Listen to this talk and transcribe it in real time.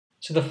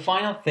So the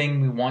final thing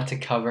we want to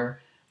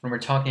cover when we're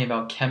talking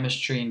about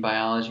chemistry and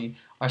biology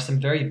are some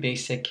very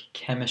basic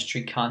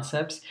chemistry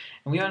concepts,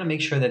 and we want to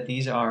make sure that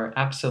these are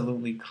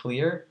absolutely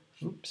clear.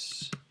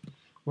 Oops.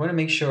 We want to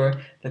make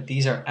sure that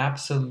these are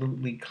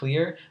absolutely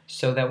clear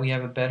so that we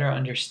have a better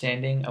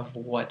understanding of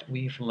what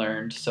we've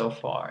learned so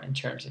far in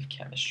terms of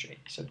chemistry.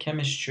 So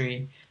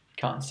chemistry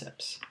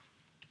concepts.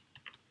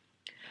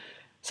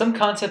 Some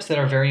concepts that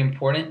are very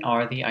important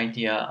are the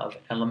idea of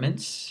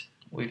elements.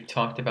 We've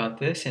talked about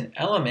this. An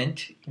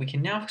element, we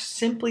can now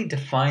simply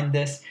define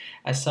this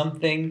as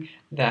something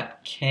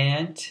that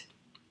can't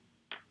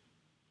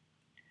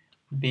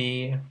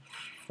be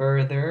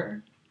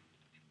further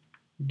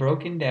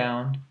broken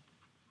down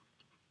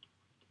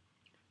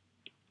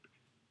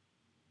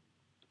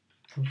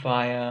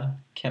via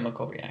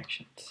chemical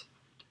reactions.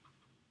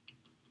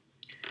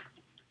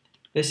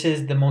 This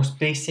is the most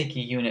basic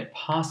unit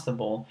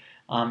possible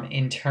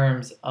in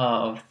terms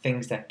of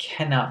things that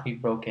cannot be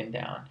broken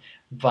down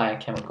via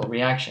chemical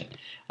reaction.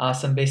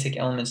 Some basic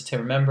elements to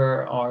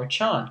remember are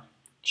CHON.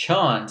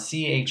 CHON,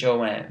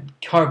 C-H-O-N,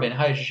 carbon,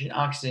 hydrogen,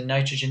 oxygen,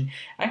 nitrogen,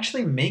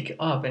 actually make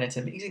up, and it's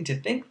amazing to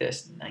think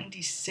this,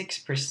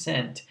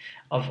 96%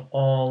 of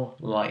all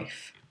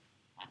life.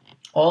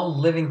 All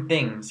living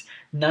things,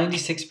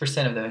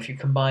 96% of them, if you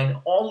combine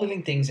all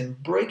living things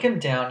and break them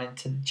down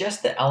into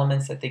just the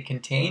elements that they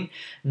contain,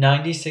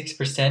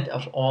 96%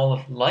 of all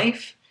of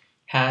life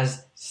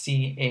has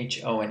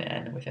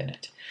C-H-O-N within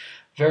it.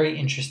 Very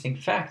interesting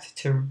fact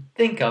to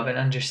think of and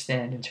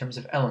understand in terms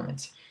of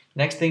elements.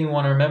 Next thing you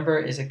want to remember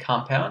is a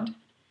compound.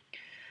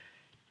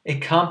 A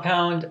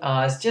compound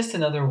is just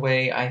another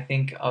way, I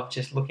think, of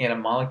just looking at a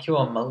molecule,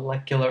 a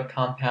molecular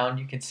compound.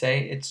 You could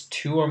say it's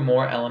two or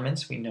more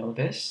elements, we know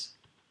this.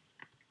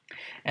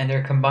 And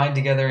they're combined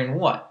together in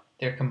what?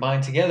 They're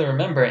combined together,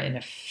 remember, in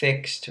a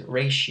fixed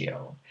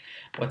ratio.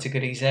 What's a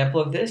good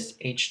example of this?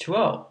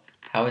 H2O.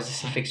 How is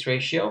this a fixed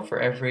ratio? For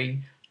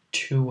every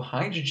 2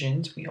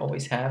 hydrogens, we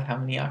always have how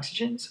many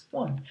oxygens?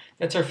 1.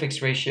 That's our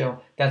fixed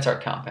ratio. That's our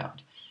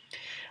compound.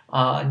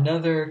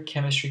 Another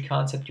chemistry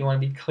concept you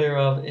want to be clear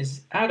of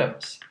is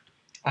atoms.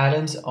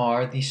 Atoms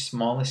are the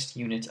smallest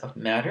unit of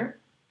matter,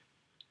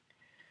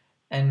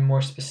 and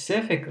more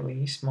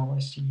specifically,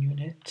 smallest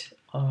unit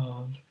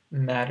of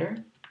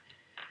matter.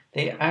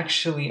 They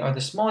actually are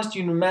the smallest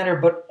unit of matter,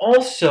 but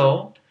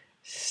also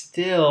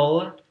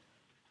still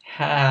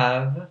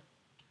have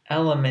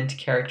element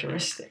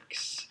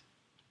characteristics.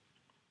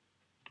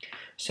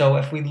 So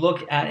if we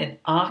look at an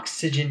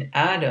oxygen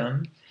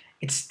atom,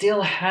 it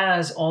still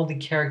has all the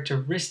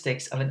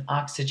characteristics of an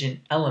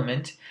oxygen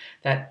element.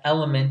 That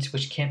element,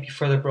 which can't be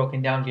further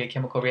broken down via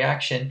chemical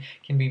reaction,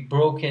 can be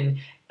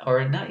broken,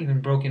 or not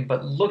even broken,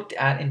 but looked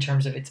at in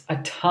terms of its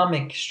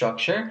atomic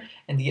structure.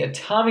 And the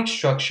atomic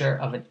structure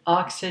of an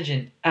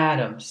oxygen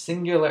atom,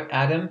 singular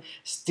atom,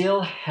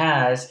 still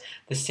has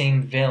the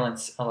same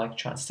valence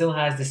electrons, still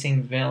has the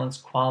same valence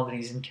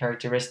qualities and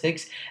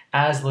characteristics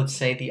as, let's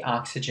say, the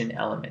oxygen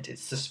element.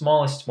 It's the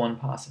smallest one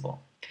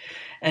possible.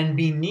 And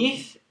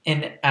beneath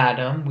an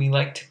atom, we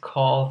like to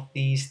call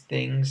these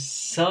things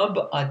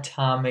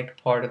subatomic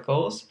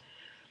particles.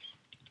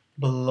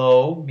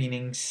 Below,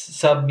 meaning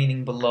sub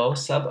meaning below,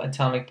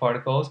 subatomic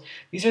particles.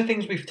 These are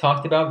things we've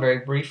talked about very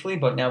briefly,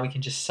 but now we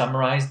can just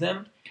summarize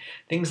them.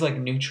 Things like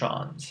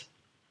neutrons.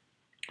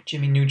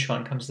 Jimmy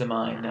Neutron comes to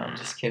mind. No, I'm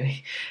just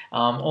kidding.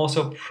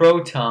 Also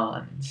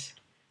protons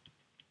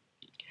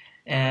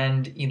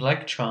and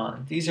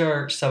electrons. These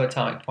are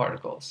subatomic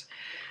particles.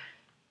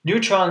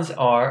 Neutrons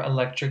are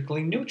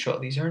electrically neutral.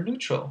 These are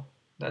neutral.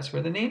 That's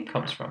where the name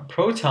comes from.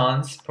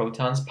 Protons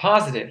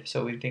positive.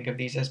 So we think of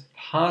these as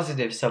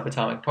positive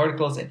subatomic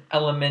particles, and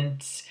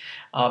elements,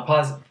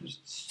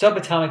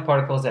 subatomic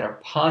particles that are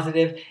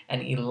positive,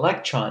 and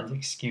electrons,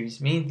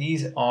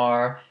 these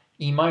are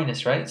E-,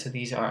 right? So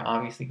these are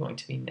obviously going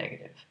to be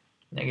negative,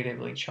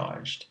 negatively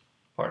charged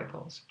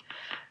particles,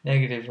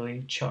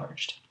 negatively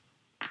charged.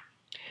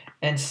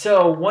 And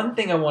so one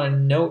thing I want to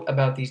note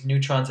about these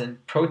neutrons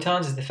and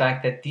protons is the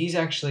fact that these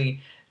actually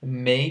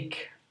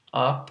make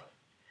up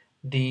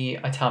the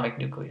atomic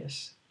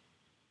nucleus.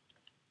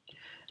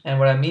 And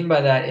what I mean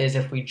by that is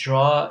if we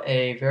draw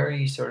a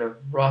very sort of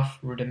rough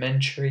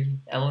rudimentary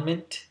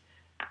element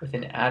with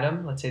an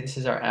atom, let's say this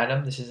is our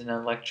atom, this is an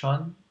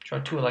electron, draw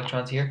 2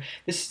 electrons here.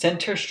 This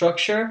center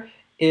structure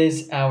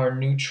is our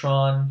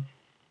neutron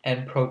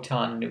and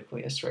proton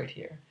nucleus right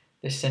here.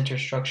 This center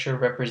structure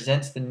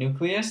represents the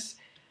nucleus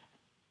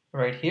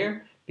right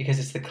here because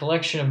it's the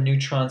collection of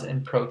neutrons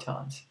and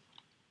protons.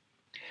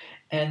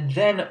 And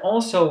then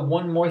also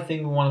one more thing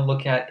we want to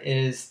look at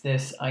is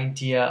this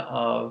idea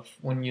of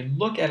when you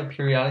look at a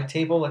periodic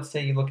table, let's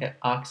say you look at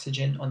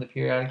oxygen on the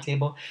periodic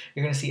table,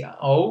 you're going to see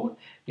O,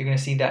 you're going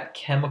to see that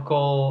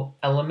chemical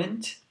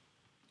element,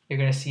 you're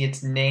going to see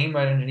its name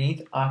right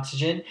underneath,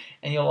 oxygen,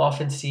 and you'll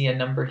often see a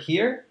number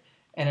here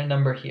and a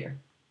number here.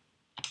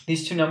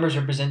 These 2 numbers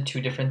represent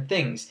 2 different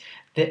things.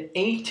 The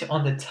 8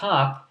 on the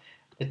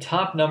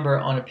top number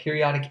on a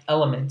periodic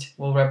element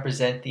will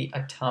represent the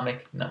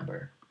atomic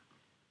number.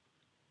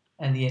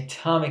 And the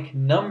atomic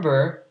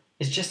number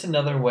is just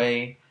another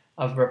way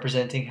of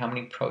representing how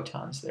many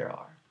protons there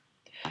are.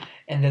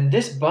 And then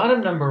this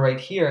bottom number right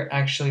here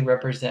actually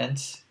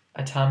represents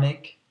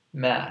atomic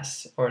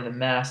mass, or the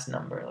mass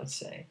number, let's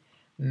say.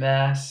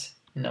 Mass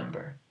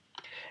number.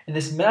 And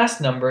this mass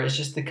number is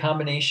just the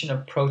combination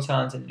of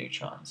protons and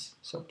neutrons.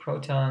 So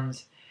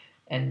protons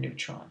and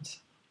neutrons.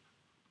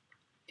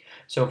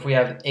 So if we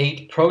have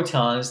 8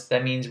 protons,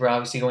 that means we're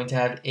obviously going to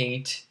have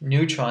 8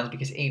 neutrons,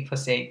 because 8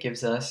 plus 8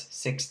 gives us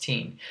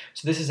 16.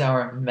 So this is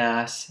our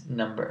mass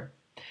number.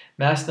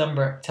 Mass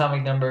number,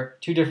 atomic number,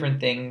 two different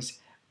things,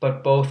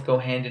 but both go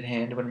hand in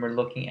hand when we're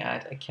looking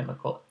at a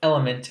chemical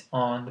element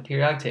on the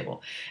periodic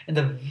table. And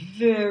the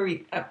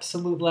very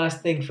absolute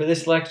last thing for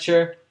this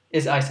lecture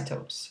is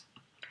isotopes.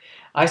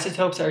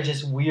 Isotopes are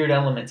just weird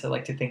elements, I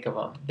like to think of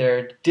them.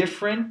 They're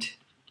different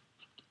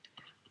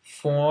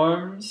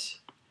forms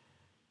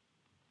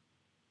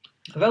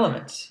of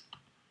elements.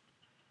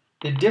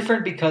 They're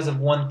different because of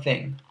one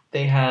thing.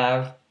 They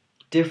have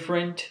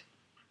different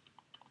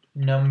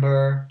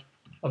number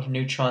of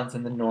neutrons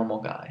than the normal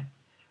guy.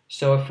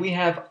 So if we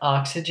have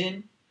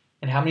oxygen,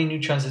 and how many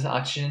neutrons does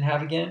oxygen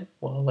have again?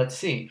 Well, let's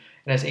see.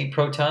 It has 8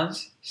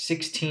 protons,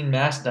 16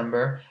 mass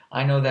number.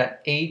 I know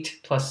that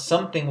 8 plus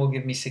something will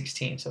give me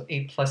 16. So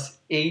 8 plus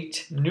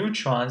 8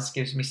 neutrons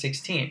gives me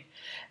 16.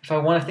 If I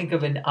want to think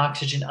of an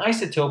oxygen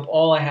isotope,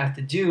 all I have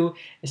to do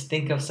is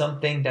think of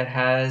something that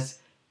has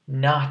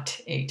not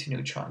 8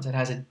 neutrons. It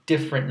has a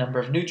different number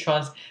of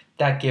neutrons.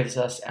 That gives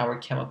us our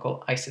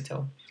chemical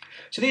isotope.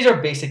 So these are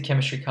basic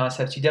chemistry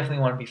concepts you definitely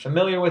want to be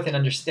familiar with and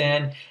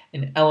understand.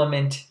 An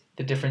element,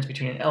 the difference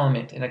between an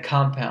element and a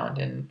compound,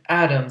 and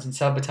atoms and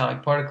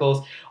subatomic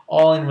particles,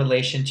 all in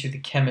relation to the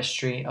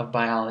chemistry of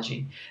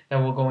biology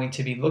that we're going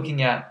to be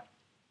looking at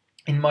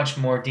in much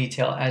more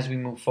detail as we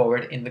move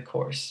forward in the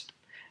course.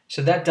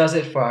 So that does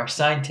it for our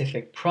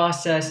scientific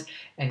process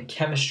and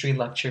chemistry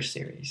lecture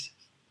series.